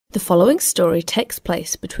The following story takes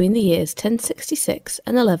place between the years 1066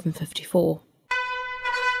 and 1154.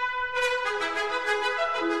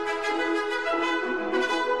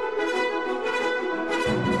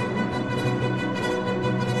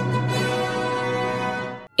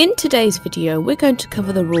 In today's video, we're going to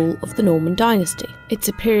cover the rule of the Norman Dynasty. It's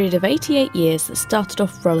a period of 88 years that started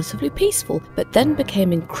off relatively peaceful, but then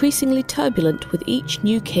became increasingly turbulent with each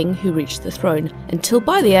new king who reached the throne, until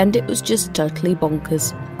by the end it was just totally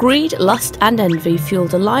bonkers. Greed, lust and envy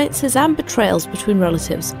fueled alliances and betrayals between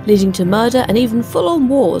relatives, leading to murder and even full-on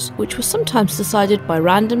wars, which were sometimes decided by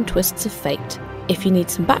random twists of fate. If you need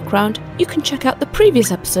some background, you can check out the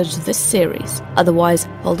previous episodes of this series. Otherwise,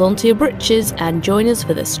 hold on to your britches and join us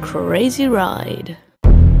for this crazy ride.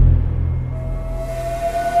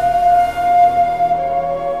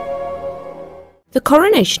 The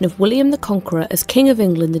coronation of William the Conqueror as King of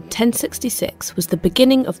England in 1066 was the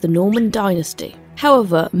beginning of the Norman Dynasty.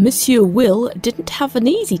 However, Monsieur Will didn't have an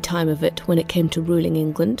easy time of it when it came to ruling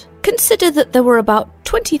England. Consider that there were about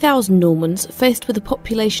 20,000 Normans faced with a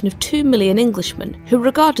population of 2 million Englishmen who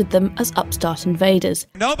regarded them as upstart invaders.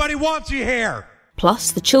 Nobody wants you here!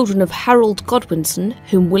 Plus, the children of Harold Godwinson,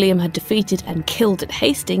 whom William had defeated and killed at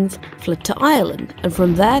Hastings, fled to Ireland, and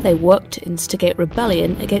from there they worked to instigate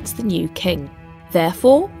rebellion against the new king.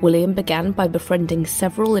 Therefore, William began by befriending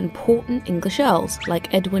several important English Earls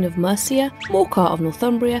like Edwin of Mercia, Morcar of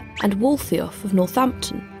Northumbria and Waltheof of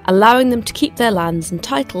Northampton, allowing them to keep their lands and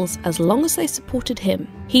titles as long as they supported him.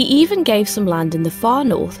 He even gave some land in the far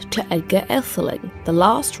north to Edgar Aetheling, the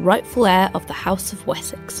last rightful heir of the House of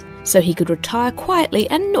Wessex, so he could retire quietly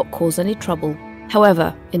and not cause any trouble.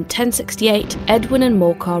 However, in 1068, Edwin and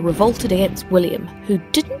Morcar revolted against William, who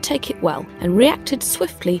didn't take it well and reacted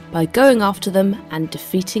swiftly by going after them and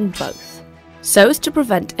defeating both. So as to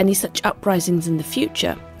prevent any such uprisings in the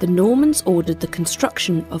future, the Normans ordered the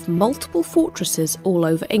construction of multiple fortresses all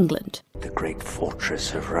over England. The great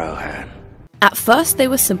fortress of Rohan. At first they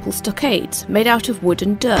were simple stockades, made out of wood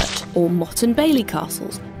and dirt, or motte and bailey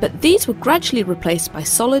castles, but these were gradually replaced by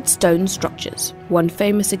solid stone structures. One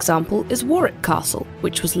famous example is Warwick Castle,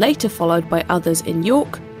 which was later followed by others in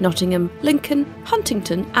York, Nottingham, Lincoln,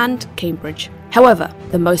 Huntingdon and Cambridge. However,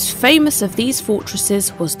 the most famous of these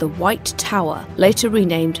fortresses was the White Tower, later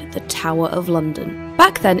renamed the Tower of London.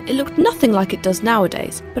 Back then it looked nothing like it does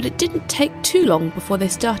nowadays, but it didn't take too long before they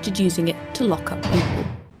started using it to lock up people.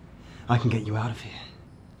 I can get you out of here.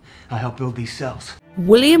 I helped build these cells.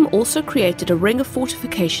 William also created a ring of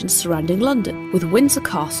fortifications surrounding London, with Windsor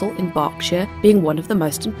Castle in Berkshire being one of the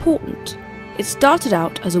most important. It started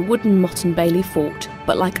out as a wooden motte and bailey fort,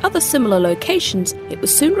 but like other similar locations, it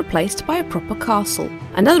was soon replaced by a proper castle.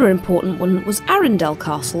 Another important one was Arundel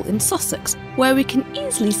Castle in Sussex, where we can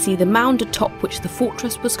easily see the mound atop which the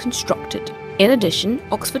fortress was constructed. In addition,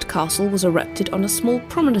 Oxford Castle was erected on a small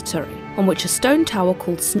promontory, on which a stone tower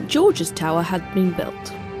called St George's Tower had been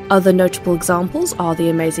built. Other notable examples are the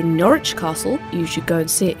amazing Norwich Castle, you should go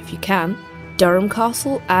and see it if you can, Durham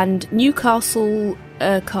Castle and Newcastle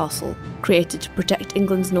Castle, created to protect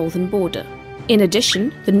England's northern border. In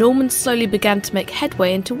addition, the Normans slowly began to make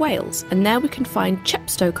headway into Wales, and there we can find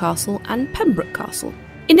Chepstow Castle and Pembroke Castle.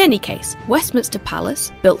 In any case, Westminster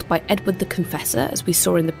Palace, built by Edward the Confessor as we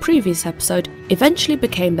saw in the previous episode, eventually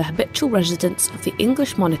became the habitual residence of the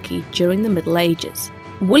English monarchy during the Middle Ages.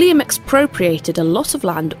 William expropriated a lot of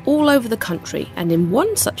land all over the country, and in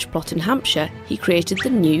one such plot in Hampshire, he created the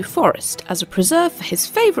New Forest as a preserve for his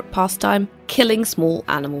favourite pastime, killing small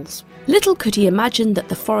animals. Little could he imagine that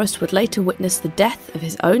the forest would later witness the death of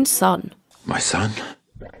his own son. My son?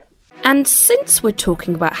 And since we're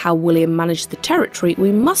talking about how William managed the territory,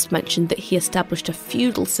 we must mention that he established a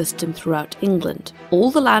feudal system throughout England. All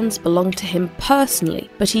the lands belonged to him personally,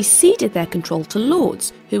 but he ceded their control to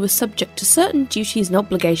lords, who were subject to certain duties and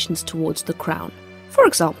obligations towards the crown. For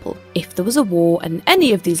example, if there was a war and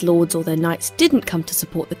any of these lords or their knights didn't come to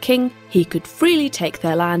support the king, he could freely take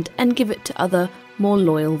their land and give it to other, more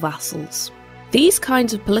loyal vassals. These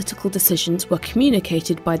kinds of political decisions were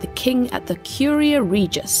communicated by the king at the Curia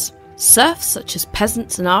Regis. Serfs such as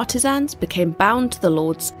peasants and artisans became bound to the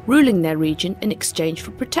lords ruling their region in exchange for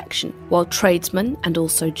protection, while tradesmen, and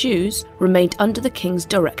also Jews, remained under the king's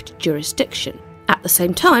direct jurisdiction. At the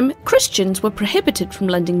same time, Christians were prohibited from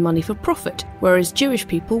lending money for profit, whereas Jewish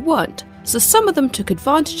people weren't, so some of them took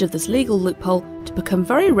advantage of this legal loophole to become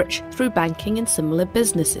very rich through banking and similar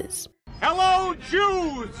businesses. Hello,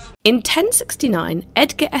 Jews! In 1069,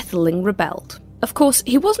 Edgar Aetheling rebelled. Of course,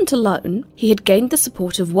 he wasn't alone. He had gained the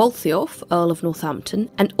support of Waltheof, Earl of Northampton,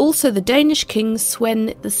 and also the Danish king Sweyn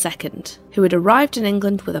II, who had arrived in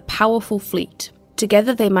England with a powerful fleet.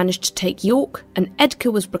 Together they managed to take York, and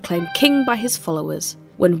Edgar was proclaimed king by his followers.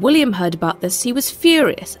 When William heard about this, he was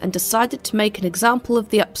furious and decided to make an example of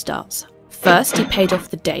the upstarts. First, he paid off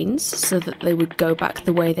the Danes so that they would go back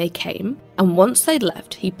the way they came, and once they'd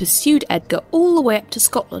left, he pursued Edgar all the way up to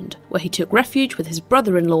Scotland, where he took refuge with his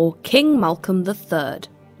brother-in-law, King Malcolm III.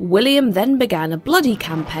 William then began a bloody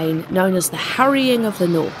campaign known as the Harrying of the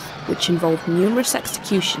North, which involved numerous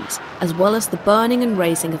executions, as well as the burning and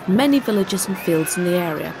razing of many villages and fields in the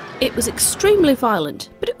area. It was extremely violent,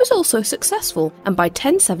 but it was also successful, and by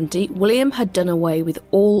 1070 William had done away with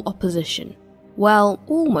all opposition. Well,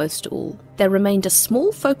 almost all. There remained a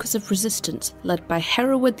small focus of resistance led by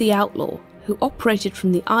Hereward the Outlaw, who operated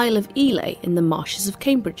from the Isle of Ely in the marshes of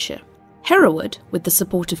Cambridgeshire. Hereward, with the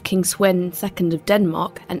support of King Sweyn II of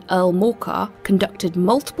Denmark and Earl Morcar, conducted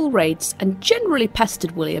multiple raids and generally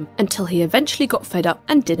pestered William until he eventually got fed up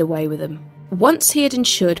and did away with him. Once he had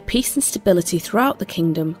ensured peace and stability throughout the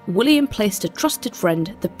kingdom, William placed a trusted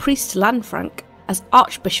friend, the priest Lanfranc, as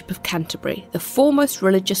Archbishop of Canterbury, the foremost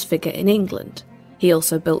religious figure in England. He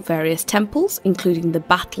also built various temples, including the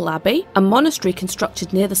Battle Abbey, a monastery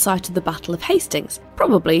constructed near the site of the Battle of Hastings,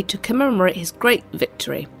 probably to commemorate his great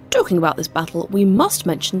victory. Talking about this battle, we must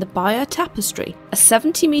mention the Bayeaux Tapestry, a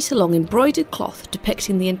 70-metre-long embroidered cloth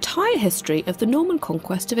depicting the entire history of the Norman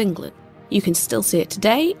conquest of England. You can still see it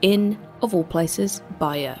today in, of all places,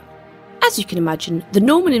 Bayeaux. As you can imagine, the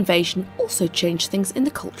Norman invasion also changed things in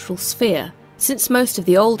the cultural sphere. Since most of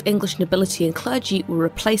the old English nobility and clergy were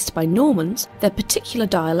replaced by Normans, their particular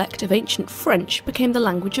dialect of ancient French became the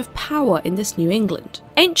language of power in this New England.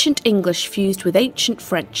 Ancient English fused with ancient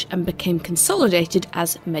French and became consolidated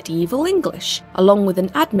as medieval English, along with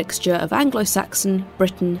an admixture of Anglo-Saxon,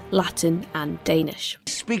 Briton, Latin and Danish.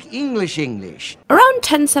 Speak English. Around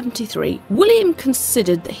 1073, William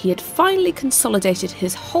considered that he had finally consolidated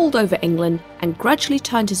his hold over England and gradually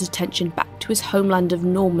turned his attention back to his homeland of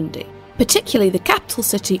Normandy, particularly the capital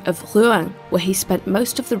city of Rouen, where he spent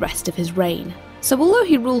most of the rest of his reign. So although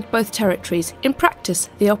he ruled both territories, in practice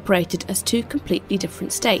they operated as two completely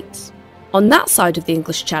different states. On that side of the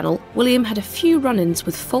English Channel, William had a few run-ins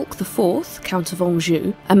with Fulk IV, Count of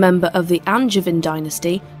Anjou, a member of the Angevin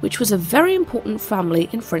dynasty, which was a very important family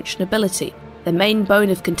in French nobility. Their main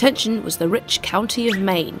bone of contention was the rich county of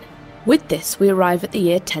Maine. With this we arrive at the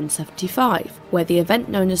year 1075, where the event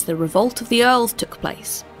known as the Revolt of the Earls took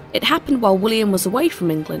place. It happened while William was away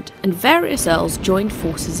from England, and various earls joined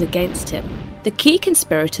forces against him. The key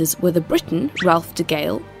conspirators were the Briton, Ralph de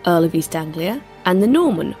Gale, Earl of East Anglia, and the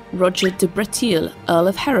Norman, Roger de Breteuil, Earl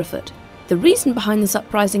of Hereford. The reason behind this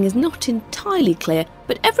uprising is not entirely clear,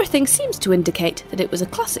 but everything seems to indicate that it was a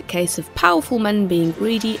classic case of powerful men being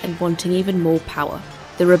greedy and wanting even more power.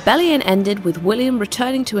 The rebellion ended with William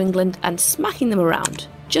returning to England and smacking them around,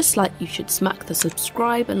 just like you should smack the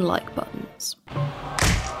subscribe and like buttons.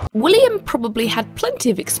 William probably had plenty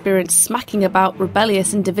of experience smacking about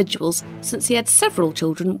rebellious individuals since he had several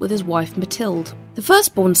children with his wife Matilde. The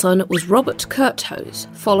firstborn son was Robert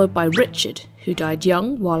Curthose, followed by Richard, who died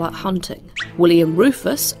young while out hunting, William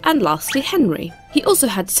Rufus, and lastly Henry. He also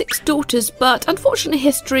had 6 daughters, but unfortunately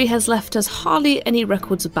history has left us hardly any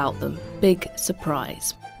records about them. Big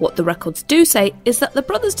surprise. What the records do say is that the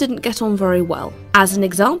brothers didn't get on very well. As an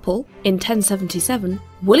example, in 1077,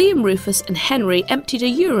 William Rufus and Henry emptied a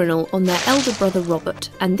urinal on their elder brother Robert,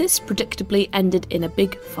 and this predictably ended in a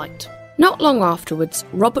big fight. Not long afterwards,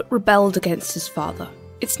 Robert rebelled against his father.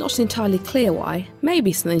 It's not entirely clear why,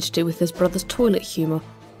 maybe something to do with his brother's toilet humour,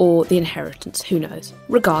 or the inheritance, who knows.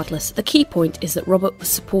 Regardless, the key point is that Robert was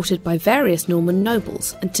supported by various Norman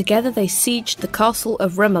nobles, and together they sieged the castle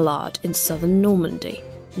of Remoulade in southern Normandy.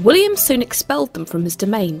 William soon expelled them from his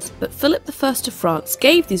domains, but Philip I of France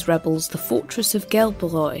gave these rebels the fortress of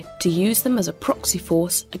Guelberoy to use them as a proxy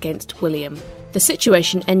force against William. The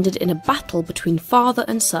situation ended in a battle between father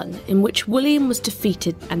and son, in which William was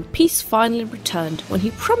defeated and peace finally returned when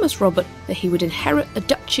he promised Robert that he would inherit the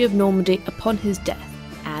Duchy of Normandy upon his death,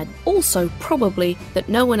 and also probably that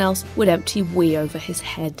no one else would empty wee over his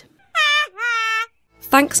head.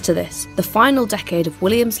 Thanks to this, the final decade of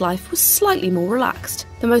William's life was slightly more relaxed.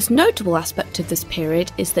 The most notable aspect of this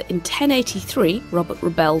period is that in 1083, Robert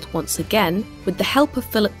rebelled once again, with the help of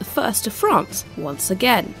Philip I of France once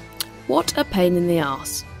again. What a pain in the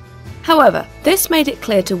arse. However, this made it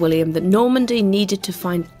clear to William that Normandy needed to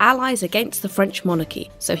find allies against the French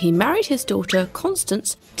monarchy, so he married his daughter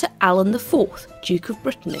Constance to Alan IV, Duke of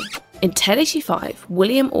Brittany. In 1085,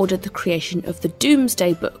 William ordered the creation of the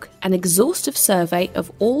Domesday Book, an exhaustive survey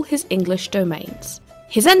of all his English domains.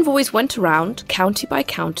 His envoys went around, county by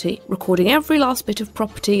county, recording every last bit of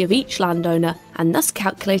property of each landowner and thus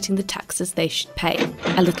calculating the taxes they should pay.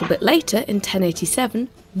 A little bit later, in 1087,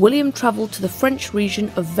 William travelled to the French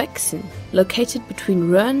region of Vexin, located between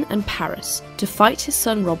Rouen and Paris, to fight his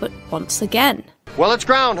son Robert once again. Well, it's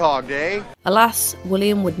Groundhog Day. Alas,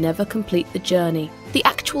 William would never complete the journey. The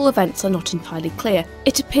actual events are not entirely clear.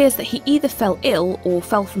 It appears that he either fell ill or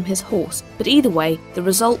fell from his horse, but either way, the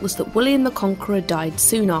result was that William the Conqueror died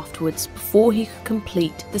soon afterwards before he could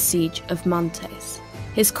complete the siege of Mantes.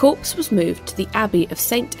 His corpse was moved to the Abbey of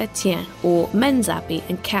Saint Etienne, or Men's Abbey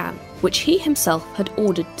in Caen, which he himself had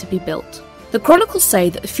ordered to be built. The chronicles say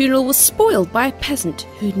that the funeral was spoiled by a peasant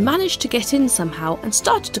who'd managed to get in somehow and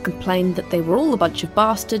started to complain that they were all a bunch of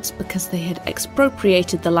bastards because they had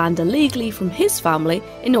expropriated the land illegally from his family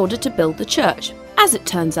in order to build the church. As it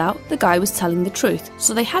turns out, the guy was telling the truth,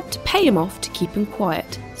 so they had to pay him off to keep him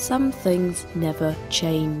quiet. Some things never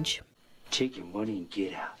change. Take your money and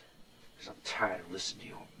get out, because I'm tired of listening to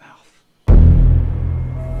your mouth.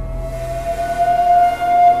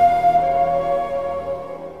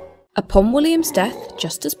 Upon William's death,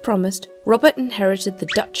 just as promised, Robert inherited the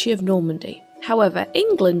Duchy of Normandy. However,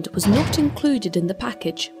 England was not included in the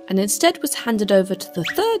package, and instead was handed over to the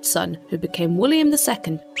third son, who became William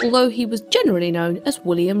II, although he was generally known as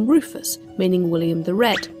William Rufus, meaning William the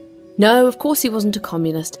Red. No, of course he wasn't a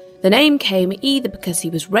communist. The name came either because he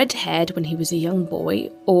was red-haired when he was a young boy,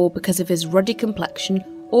 or because of his ruddy complexion,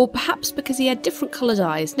 or perhaps because he had different coloured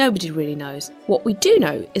eyes. Nobody really knows. What we do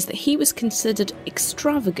know is that he was considered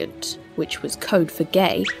extravagant, which was code for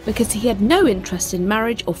gay, because he had no interest in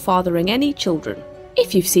marriage or fathering any children.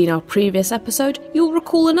 If you've seen our previous episode, you'll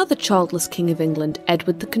recall another childless king of England,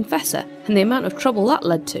 Edward the Confessor, and the amount of trouble that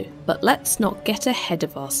led to. But let's not get ahead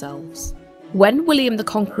of ourselves. When William the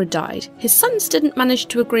Conqueror died, his sons didn't manage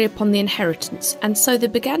to agree upon the inheritance, and so they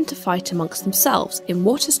began to fight amongst themselves in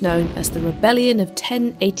what is known as the Rebellion of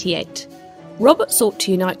 1088. Robert sought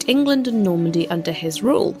to unite England and Normandy under his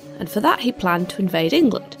rule, and for that he planned to invade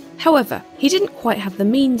England. However, he didn't quite have the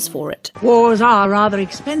means for it. Wars are rather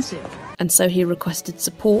expensive. And so he requested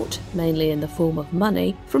support, mainly in the form of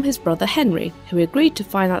money, from his brother Henry, who agreed to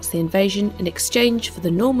finance the invasion in exchange for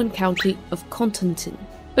the Norman county of Contentin.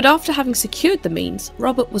 But after having secured the means,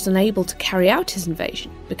 Robert was unable to carry out his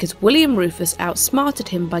invasion, because William Rufus outsmarted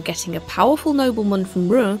him by getting a powerful nobleman from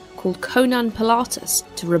Rouen called Conan Pilatus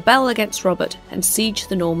to rebel against Robert and siege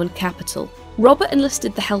the Norman capital. Robert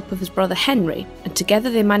enlisted the help of his brother Henry, and together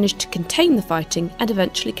they managed to contain the fighting and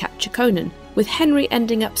eventually capture Conan, with Henry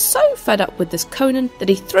ending up so fed up with this Conan that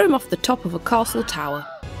he threw him off the top of a castle tower.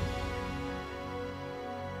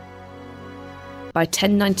 By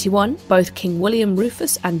 1091, both King William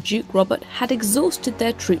Rufus and Duke Robert had exhausted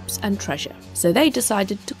their troops and treasure, so they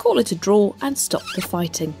decided to call it a draw and stop the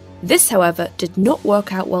fighting. This, however, did not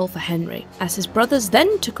work out well for Henry, as his brothers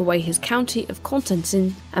then took away his county of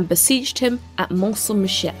Contentin and besieged him at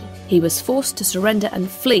Mont-Saint-Michel. He was forced to surrender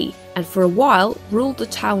and flee, and for a while ruled the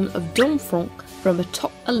town of Lanfranc from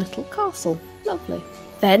atop a little castle. Lovely.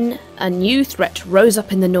 Then a new threat rose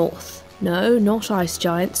up in the north. No, not ice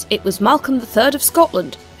giants. It was Malcolm III of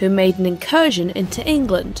Scotland, who made an incursion into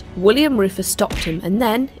England. William Rufus stopped him and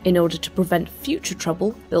then, in order to prevent future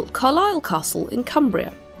trouble, built Carlisle Castle in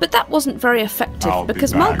Cumbria. But that wasn't very effective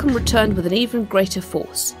because Malcolm returned with an even greater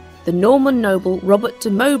force. The Norman noble Robert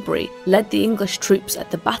de Mowbray led the English troops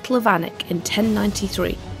at the Battle of Alnwick in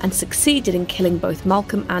 1093 and succeeded in killing both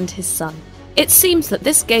Malcolm and his son. It seems that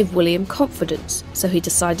this gave William confidence, so he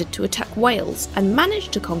decided to attack Wales and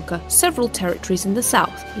managed to conquer several territories in the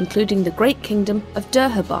south, including the Great Kingdom of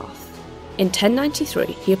Deheubarth. In 1093,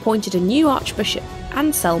 he appointed a new Archbishop,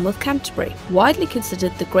 Anselm of Canterbury, widely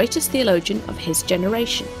considered the greatest theologian of his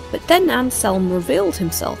generation. But then Anselm revealed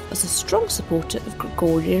himself as a strong supporter of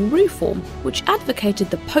Gregorian reform, which advocated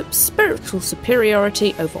the Pope's spiritual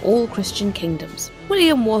superiority over all Christian kingdoms.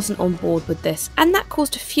 William wasn't on board with this, and that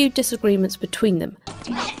caused a few disagreements between them,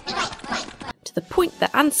 to the point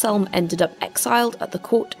that Anselm ended up exiled at the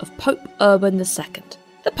court of Pope Urban II.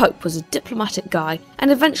 The Pope was a diplomatic guy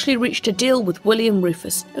and eventually reached a deal with William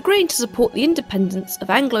Rufus, agreeing to support the independence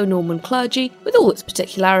of Anglo-Norman clergy with all its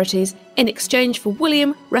particularities in exchange for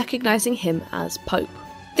William recognising him as Pope.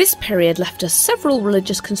 This period left us several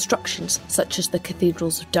religious constructions, such as the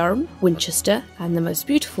cathedrals of Durham, Winchester, and the most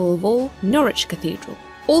beautiful of all, Norwich Cathedral.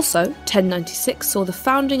 Also, 1096 saw the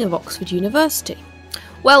founding of Oxford University.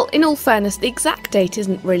 Well, in all fairness, the exact date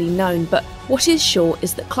isn't really known, but what is sure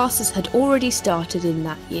is that classes had already started in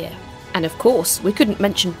that year. And of course, we couldn't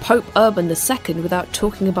mention Pope Urban II without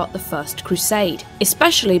talking about the First Crusade,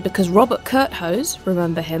 especially because Robert Curthose,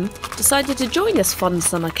 remember him, decided to join this fun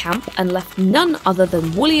summer camp and left none other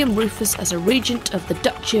than William Rufus as a regent of the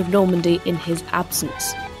Duchy of Normandy in his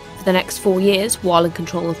absence. For the next 4 years, while in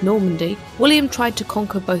control of Normandy, William tried to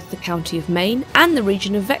conquer both the county of Maine and the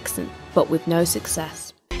region of Vexin, but with no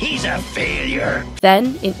success. He's a failure.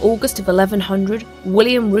 Then, in August of 1100,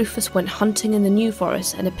 William Rufus went hunting in the New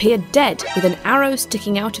Forest and appeared dead with an arrow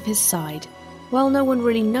sticking out of his side. While no one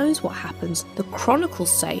really knows what happens, the chronicles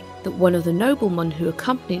say that one of the noblemen who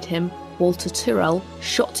accompanied him, Walter Tyrrell,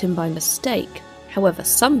 shot him by mistake. However,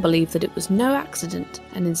 some believe that it was no accident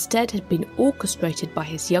and instead had been orchestrated by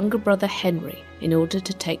his younger brother Henry in order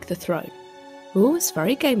to take the throne. Ooh, it's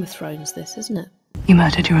very Game of Thrones this, isn't it? You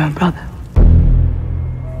murdered your own brother.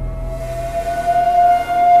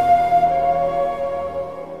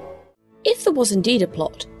 If there was indeed a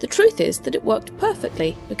plot, the truth is that it worked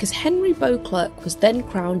perfectly because Henry Beauclerk was then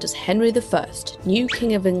crowned as Henry I, new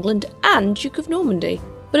King of England and Duke of Normandy.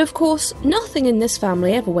 But of course, nothing in this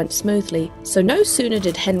family ever went smoothly, so no sooner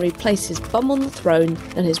did Henry place his bum on the throne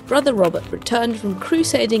than his brother Robert returned from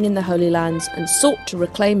crusading in the Holy Lands and sought to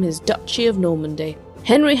reclaim his Duchy of Normandy.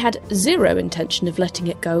 Henry had zero intention of letting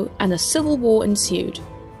it go, and a civil war ensued.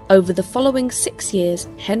 Over the following 6 years,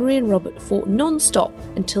 Henry and Robert fought non-stop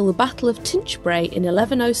until the Battle of Tinchebray in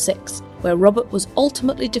 1106, where Robert was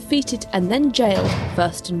ultimately defeated and then jailed,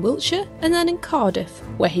 first in Wiltshire and then in Cardiff,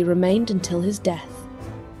 where he remained until his death.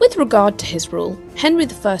 With regard to his rule, Henry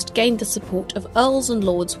I gained the support of earls and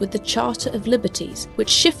lords with the Charter of Liberties, which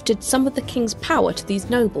shifted some of the king's power to these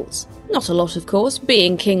nobles. Not a lot, of course,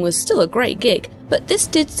 being king was still a great gig, but this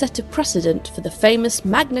did set a precedent for the famous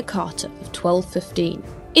Magna Carta of 1215.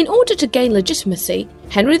 In order to gain legitimacy,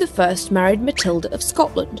 Henry I married Matilda of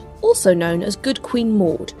Scotland, also known as Good Queen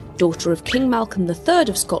Maud, daughter of King Malcolm III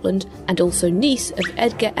of Scotland and also niece of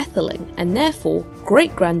Edgar Aetheling, and therefore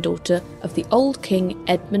great-granddaughter of the old King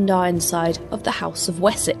Edmund Ironside of the House of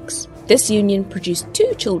Wessex. This union produced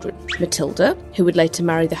 2 children, Matilda, who would later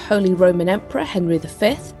marry the Holy Roman Emperor Henry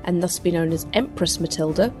V and thus be known as Empress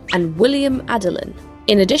Matilda, and William Aetheling.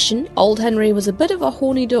 In addition, old Henry was a bit of a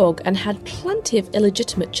horny dog and had plenty of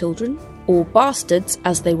illegitimate children, or bastards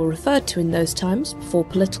as they were referred to in those times before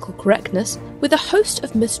political correctness, with a host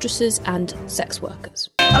of mistresses and sex workers.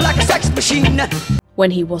 Like a sex machine. When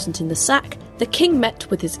he wasn't in the sack, the king met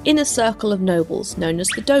with his inner circle of nobles known as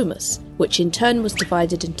the Domus, which in turn was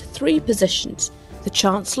divided into 3 positions. The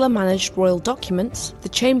Chancellor managed royal documents, the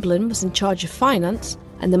Chamberlain was in charge of finance,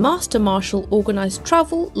 and the Master Marshal organised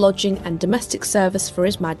travel, lodging and domestic service for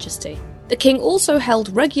His Majesty. The king also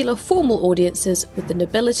held regular formal audiences with the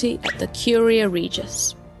nobility at the Curia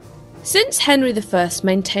Regis. Since Henry I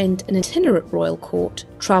maintained an itinerant royal court,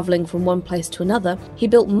 travelling from one place to another, he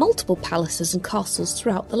built multiple palaces and castles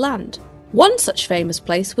throughout the land. One such famous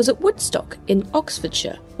place was at Woodstock in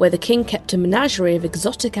Oxfordshire, where the king kept a menagerie of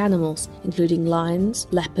exotic animals, including lions,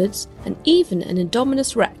 leopards, and even an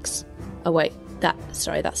Indominus Rex. Oh wait, that's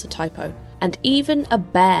a typo. And even a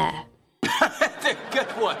bear. That's a good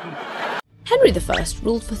one. Henry I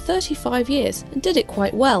ruled for 35 years and did it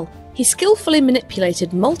quite well. He skillfully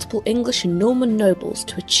manipulated multiple English and Norman nobles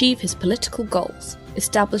to achieve his political goals,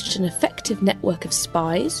 established an effective network of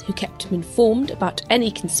spies who kept him informed about any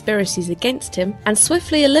conspiracies against him, and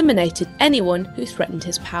swiftly eliminated anyone who threatened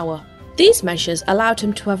his power. These measures allowed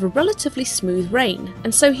him to have a relatively smooth reign,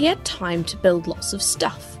 and so he had time to build lots of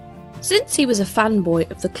stuff. Since he was a fanboy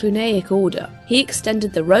of the Cluniac order, he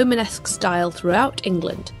extended the Romanesque style throughout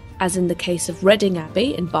England, as in the case of Reading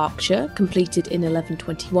Abbey in Berkshire, completed in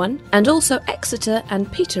 1121, and also Exeter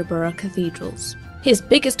and Peterborough cathedrals. His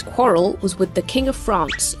biggest quarrel was with the King of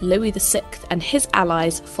France, Louis VI, and his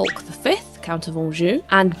allies Fulk V, Count of Anjou,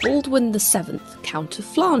 and Baldwin VII, Count of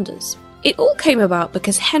Flanders. It all came about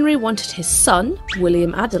because Henry wanted his son,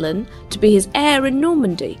 William Aetheling, to be his heir in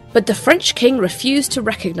Normandy, but the French king refused to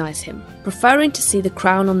recognise him, preferring to see the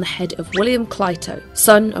crown on the head of William Clito,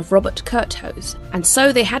 son of Robert Curthose, and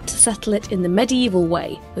so they had to settle it in the medieval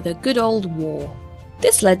way, with a good old war.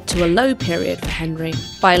 This led to a low period for Henry.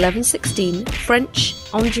 By 1116, French,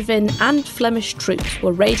 Angevin and Flemish troops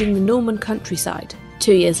were raiding the Norman countryside.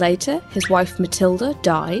 2 years later, his wife Matilda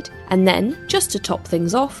died, and then, just to top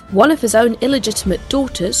things off, one of his own illegitimate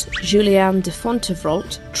daughters, Juliane de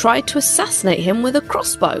Fontevrault, tried to assassinate him with a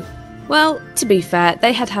crossbow. Well, to be fair,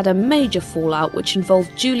 they had had a major fallout which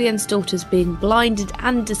involved Julian's daughters being blinded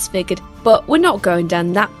and disfigured, but we're not going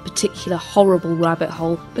down that particular horrible rabbit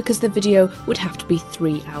hole because the video would have to be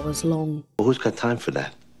 3 hours long. Who's got time for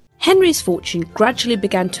that? Henry's fortune gradually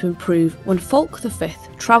began to improve when Fulk V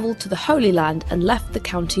travelled to the Holy Land and left the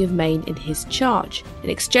county of Maine in his charge,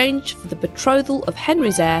 in exchange for the betrothal of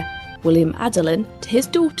Henry's heir, William Aetheling, to his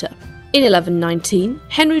daughter. In 1119,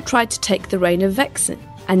 Henry tried to take the reign of Vexin,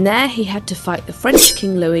 and there he had to fight the French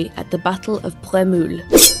King Louis at the Battle of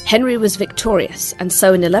Prémule. Henry was victorious, and so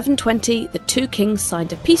in 1120 the two kings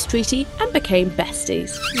signed a peace treaty and became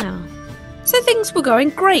besties. So things were going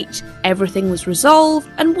great, everything was resolved,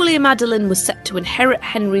 and William Aetheling was set to inherit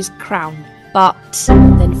Henry's crown. But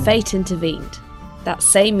then fate intervened. That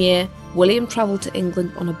same year, William travelled to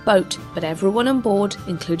England on a boat, but everyone on board,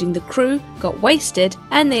 including the crew, got wasted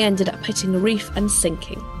and they ended up hitting a reef and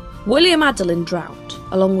sinking. William Aetheling drowned,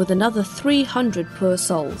 along with another 300 poor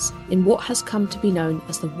souls, in what has come to be known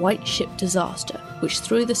as the White Ship Disaster, which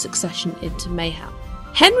threw the succession into mayhem.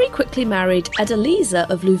 Henry quickly married Edelisa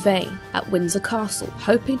of Louvain at Windsor Castle,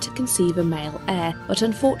 hoping to conceive a male heir, but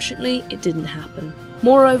unfortunately it didn't happen.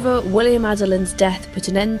 Moreover, William Aetheling's death put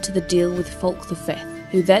an end to the deal with Fulk V,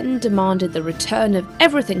 who then demanded the return of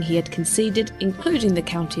everything he had conceded, including the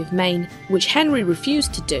county of Maine, which Henry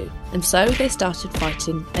refused to do, and so they started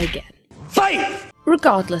fighting again. Fight!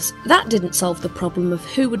 Regardless, that didn't solve the problem of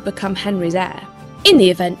who would become Henry's heir. In the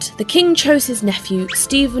event, the king chose his nephew,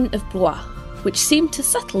 Stephen of Blois, which seemed to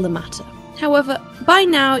settle the matter. However, by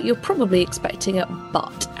now you're probably expecting a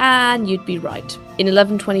but, and you'd be right. In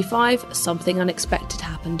 1125, something unexpected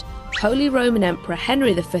happened. Holy Roman Emperor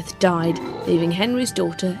Henry V died, leaving Henry's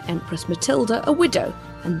daughter, Empress Matilda, a widow,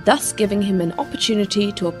 and thus giving him an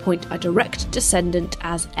opportunity to appoint a direct descendant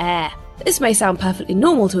as heir. This may sound perfectly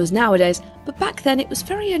normal to us nowadays, but back then it was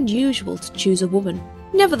very unusual to choose a woman.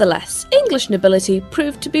 Nevertheless, English nobility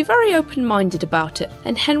proved to be very open-minded about it,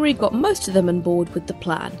 and Henry got most of them on board with the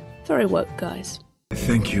plan. Very woke, guys.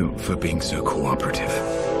 Thank you for being so cooperative.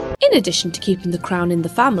 In addition to keeping the crown in the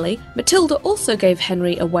family, Matilda also gave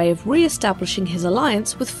Henry a way of re-establishing his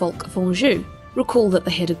alliance with Fulk of Anjou. Recall that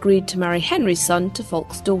they had agreed to marry Henry's son to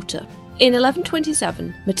Fulk's daughter. In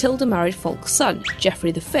 1127, Matilda married Fulk's son,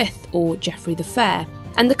 Geoffrey V, or Geoffrey the Fair,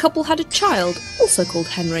 and the couple had a child, also called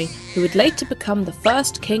Henry, who would later become the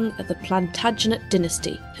first king of the Plantagenet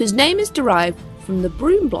dynasty, whose name is derived from the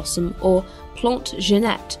broom blossom or plante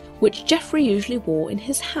genette, which Geoffrey usually wore in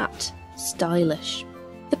his hat. Stylish.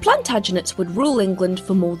 The Plantagenets would rule England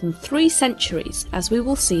for more than 3 centuries, as we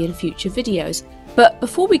will see in future videos, but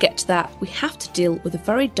before we get to that, we have to deal with a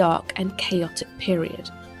very dark and chaotic period.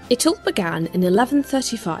 It all began in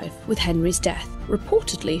 1135 with Henry's death,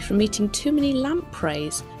 reportedly from eating too many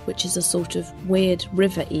lampreys, which is a sort of weird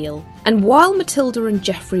river eel. And while Matilda and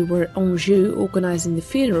Geoffrey were at Anjou organising the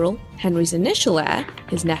funeral, Henry's initial heir,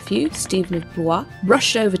 his nephew, Stephen of Blois,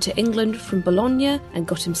 rushed over to England from Bologna and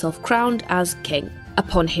got himself crowned as king.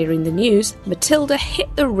 Upon hearing the news, Matilda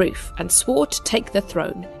hit the roof and swore to take the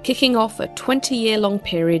throne, kicking off a 20-year-long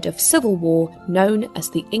period of civil war known as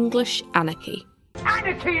the English Anarchy.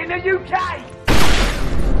 Anarchy in the UK!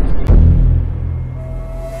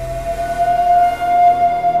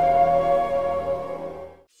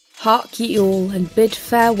 Hark ye all, and bid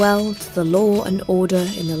farewell to the law and order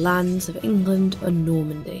in the lands of England and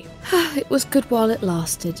Normandy. It was good while it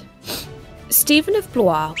lasted. Stephen of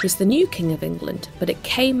Blois was the new king of England, but it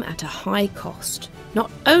came at a high cost.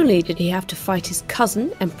 Not only did he have to fight his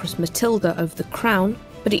cousin, Empress Matilda, over the crown,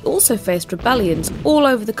 but he also faced rebellions all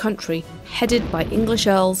over the country, headed by English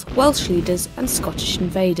Earls, Welsh leaders and Scottish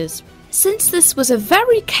invaders. Since this was a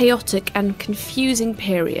very chaotic and confusing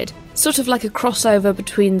period, sort of like a crossover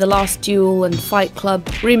between The Last Duel and Fight Club,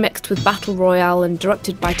 remixed with Battle Royale and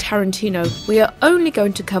directed by Tarantino, we are only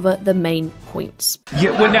going to cover the main points.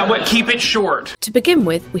 Yeah, well now what? Keep it short. To begin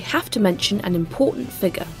with, we have to mention an important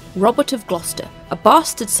figure, Robert of Gloucester, a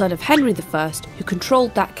bastard son of Henry I who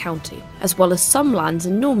controlled that county, as well as some lands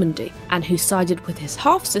in Normandy, and who sided with his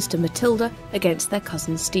half-sister Matilda against their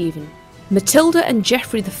cousin Stephen. Matilda and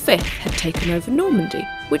Geoffrey V had taken over Normandy,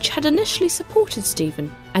 which had initially supported Stephen,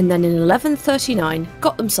 and then in 1139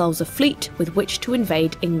 got themselves a fleet with which to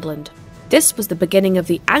invade England. This was the beginning of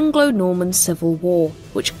the Anglo-Norman Civil War,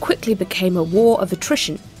 which quickly became a war of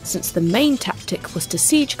attrition, since the main tactic was to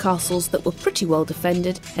siege castles that were pretty well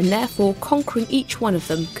defended, and therefore conquering each one of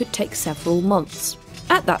them could take several months.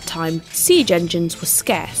 At that time, siege engines were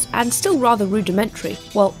scarce and still rather rudimentary,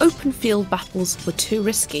 while open field battles were too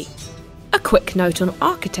risky. A quick note on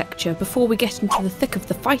architecture before we get into the thick of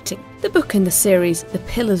the fighting. The book in the series, The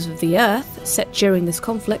Pillars of the Earth, set during this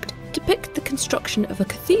conflict, depict the construction of a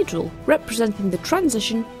cathedral representing the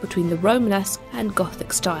transition between the Romanesque and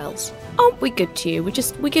Gothic styles. Aren't we good to you?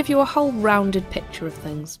 We give you a whole rounded picture of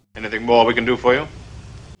things. Anything more we can do for you?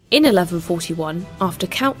 In 1141, after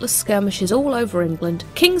countless skirmishes all over England,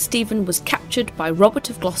 King Stephen was captured by Robert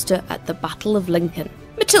of Gloucester at the Battle of Lincoln.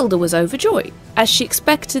 Matilda was overjoyed, as she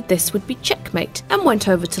expected this would be checkmate, and went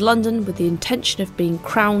over to London with the intention of being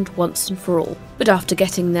crowned once and for all. But after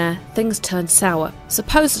getting there, things turned sour,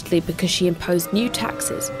 supposedly because she imposed new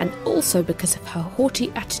taxes, and also because of her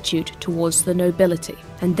haughty attitude towards the nobility.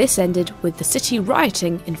 And this ended with the city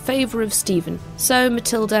rioting in favour of Stephen, so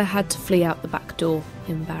Matilda had to flee out the back door.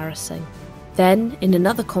 Embarrassing. Then, in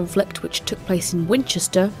another conflict which took place in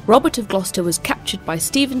Winchester, Robert of Gloucester was captured by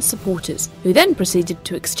Stephen's supporters, who then proceeded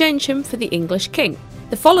to exchange him for the English king.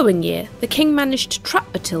 The following year, the king managed to trap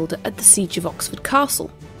Matilda at the siege of Oxford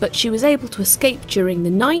Castle, but she was able to escape during the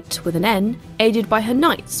Night with an N, aided by her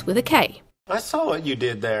knights with a K. I saw what you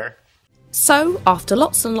did there. So, after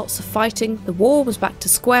lots and lots of fighting, the war was back to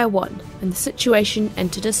square one, and the situation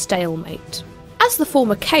entered a stalemate. As the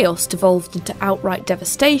former chaos devolved into outright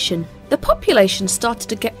devastation, the population started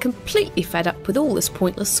to get completely fed up with all this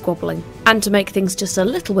pointless squabbling. And to make things just a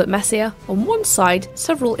little bit messier, on one side,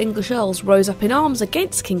 several English earls rose up in arms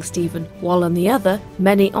against King Stephen, while on the other,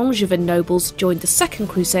 many Angevin nobles joined the Second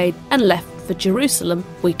Crusade and left for Jerusalem,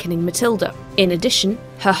 weakening Matilda. In addition,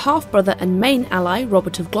 her half-brother and main ally,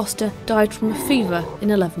 Robert of Gloucester, died from a fever in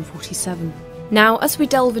 1147. Now, as we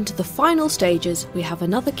delve into the final stages, we have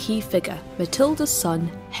another key figure, Matilda's son,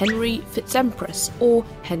 Henry Fitzempress, or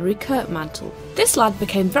Henry Curtmantle. This lad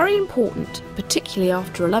became very important, particularly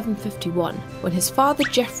after 1151, when his father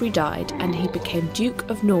Geoffrey died and he became Duke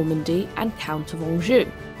of Normandy and Count of Anjou.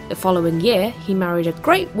 The following year, he married a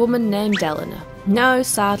great woman named Eleanor. No,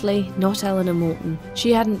 sadly, not Eleanor Morton.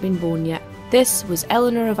 She hadn't been born yet. This was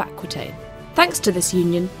Eleanor of Aquitaine. Thanks to this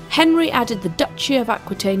union, Henry added the Duchy of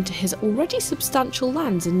Aquitaine to his already substantial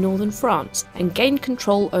lands in northern France and gained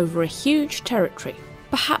control over a huge territory.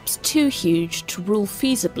 Perhaps too huge to rule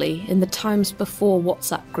feasibly in the times before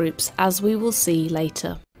WhatsApp groups, as we will see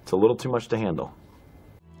later. It's a little too much to handle.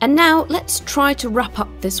 And now let's try to wrap up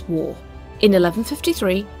this war. In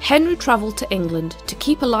 1153, Henry travelled to England to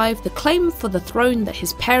keep alive the claim for the throne that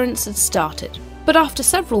his parents had started. But after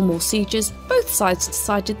several more sieges, both sides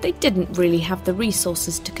decided they didn't really have the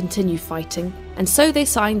resources to continue fighting, and so they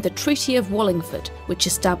signed the Treaty of Wallingford, which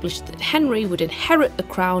established that Henry would inherit the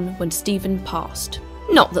crown when Stephen passed.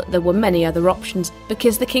 Not that there were many other options,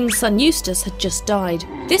 because the king's son Eustace had just died.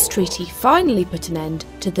 This treaty finally put an end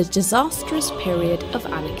to the disastrous period of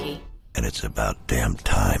anarchy. And it's about damn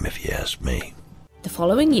time, if you ask me. The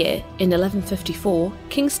following year, in 1154,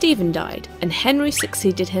 King Stephen died, and Henry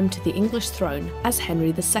succeeded him to the English throne as Henry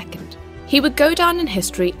II. He would go down in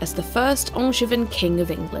history as the first Angevin king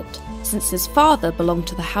of England, since his father belonged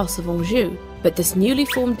to the House of Anjou, but this newly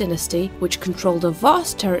formed dynasty, which controlled a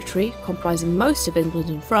vast territory comprising most of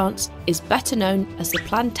England and France, is better known as the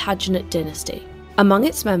Plantagenet dynasty. Among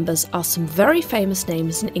its members are some very famous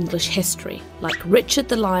names in English history, like Richard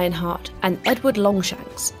the Lionheart and Edward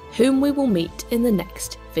Longshanks, whom we will meet in the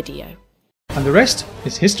next video. And the rest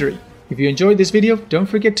is history. If you enjoyed this video, don't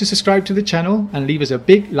forget to subscribe to the channel and leave us a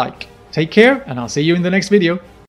big like. Take care, and I'll see you in the next video.